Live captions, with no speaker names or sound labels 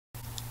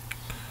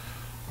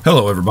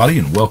Hello everybody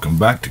and welcome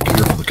back to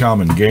Cure for the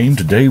Common Game.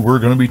 Today we're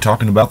going to be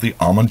talking about the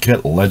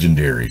Amonkhet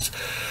Legendaries.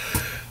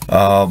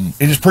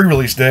 It is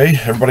pre-release day.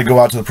 Everybody go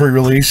out to the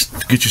pre-release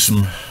to get you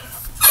some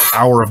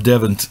Hour of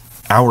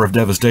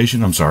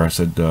Devastation. I'm sorry, I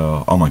said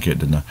Amonkhet,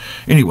 didn't I?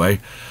 Anyway,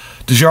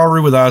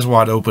 Dajaru with Eyes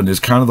Wide Open is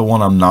kind of the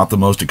one I'm not the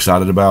most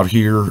excited about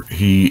here.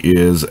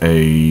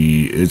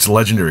 It's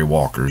Legendary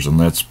Walkers, and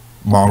that's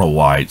mono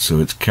white,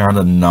 so it's kind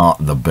of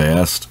not the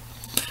best.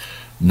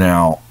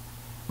 Now,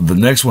 the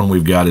next one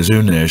we've got is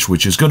Unesh,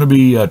 which is going to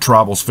be a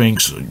Tribal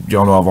Sphinx.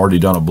 Y'all know I've already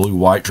done a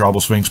blue-white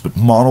Tribal Sphinx, but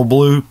mono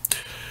blue,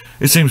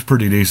 it seems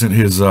pretty decent.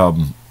 His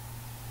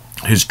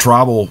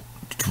Tribal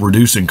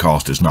reducing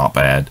cost is not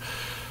bad,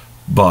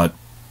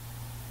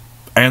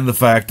 and the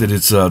fact that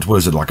it's what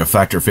is it, like a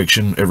Factor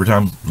Fiction every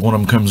time one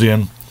of them comes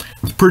in,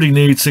 it's pretty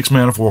neat. 6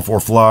 mana,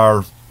 4/4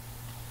 flyer,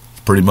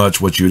 pretty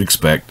much what you'd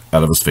expect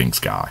out of a Sphinx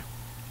guy.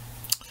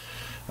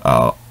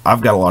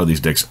 I've got a lot of these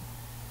decks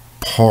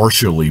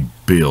partially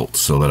built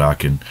so that I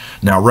can...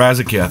 Now,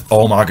 Razaketh,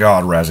 oh my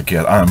god,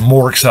 Razaketh. I am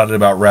more excited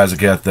about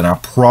Razaketh than I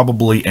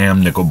probably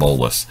am Nicol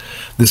Bolas.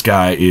 This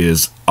guy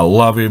is... I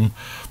love him.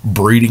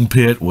 Breeding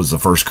Pit was the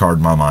first card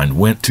my mind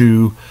went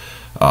to.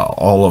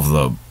 All of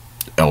the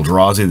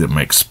Eldrazi that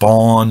make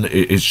Spawn.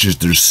 It's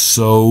just, there's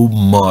so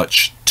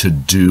much to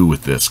do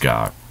with this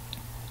guy.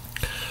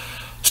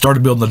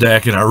 Started building the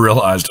deck and I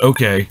realized,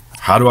 okay,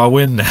 how do I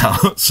win now?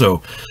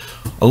 So...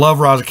 I love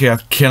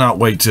Razaketh. Cannot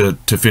wait to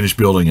finish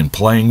building and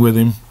playing with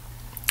him.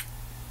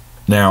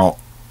 Now,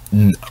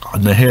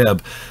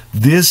 Neheb,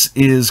 this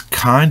is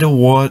kind of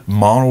what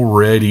mono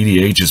red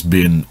EDH has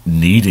been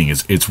needing.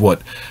 It's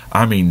what,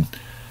 I mean,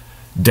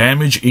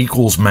 damage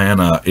equals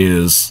mana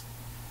is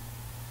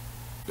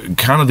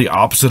kind of the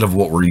opposite of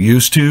what we're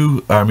used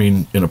to. I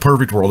mean, in a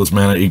perfect world, this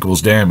mana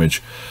equals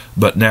damage,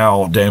 but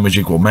now damage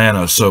equal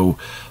mana. So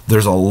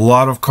there's a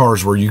lot of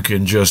cards where you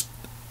can just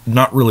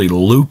not really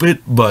loop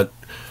it, but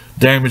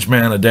damage,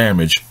 mana,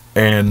 damage,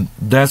 and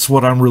that's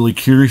what I'm really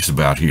curious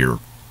about here.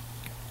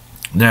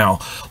 Now,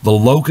 the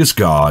Locust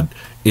God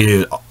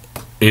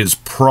is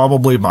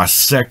probably my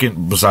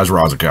second, besides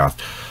Razaketh,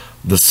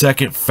 the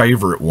second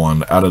favorite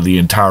one out of the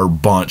entire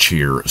bunch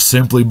here,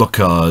 simply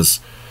because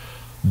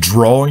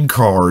drawing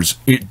cards,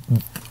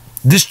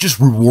 this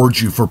just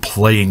rewards you for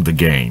playing the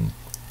game,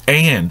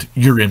 and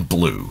you're in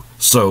blue.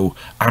 So,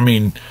 I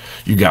mean,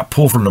 you got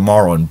Pull from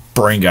Tomorrow and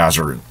Brain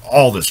Geyser and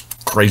all this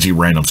crazy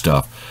random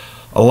stuff.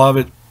 I love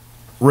it.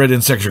 Red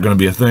insects are going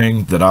to be a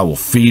thing that I will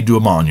feed to a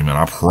monument,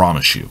 I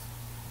promise you.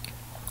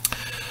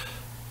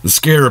 The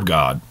Scarab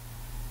God.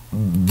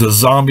 The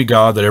zombie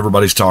god that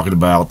everybody's talking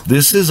about.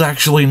 This is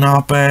actually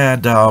not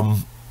bad.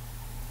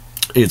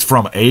 It's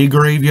from a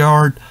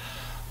graveyard.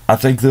 I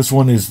think this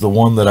one is the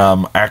one that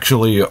I'm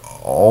actually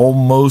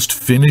almost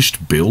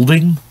finished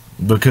building.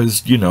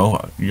 Because, you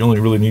know, you only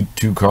really need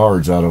 2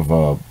 cards out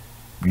of...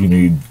 you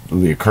need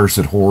the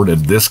Accursed Horde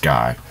and this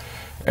guy.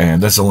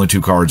 And that's the only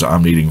 2 cards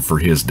I'm needing for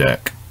his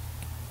deck.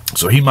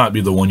 So he might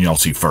be the one y'all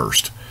see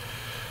first.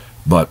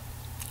 But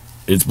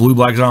it's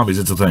blue-black zombies.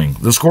 It's a thing.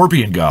 The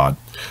Scorpion God.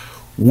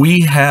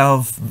 There's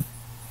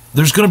going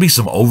to be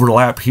some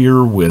overlap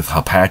here with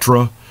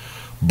Hapatra.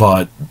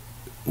 But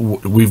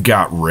we've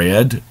got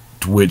red,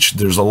 which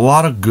there's a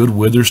lot of good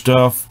Wither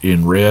stuff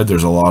in red.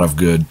 There's a lot of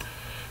good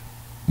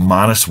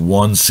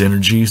 -1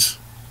 synergies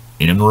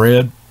in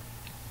red.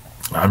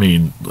 I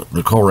mean,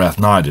 the Kolrath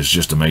Knight is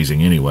just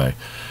amazing anyway.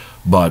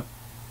 But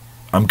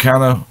I'm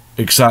kind of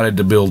excited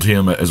to build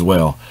him as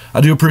well.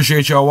 I do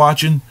appreciate y'all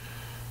watching.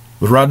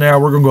 But right now,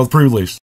 we're going to go with pre-release.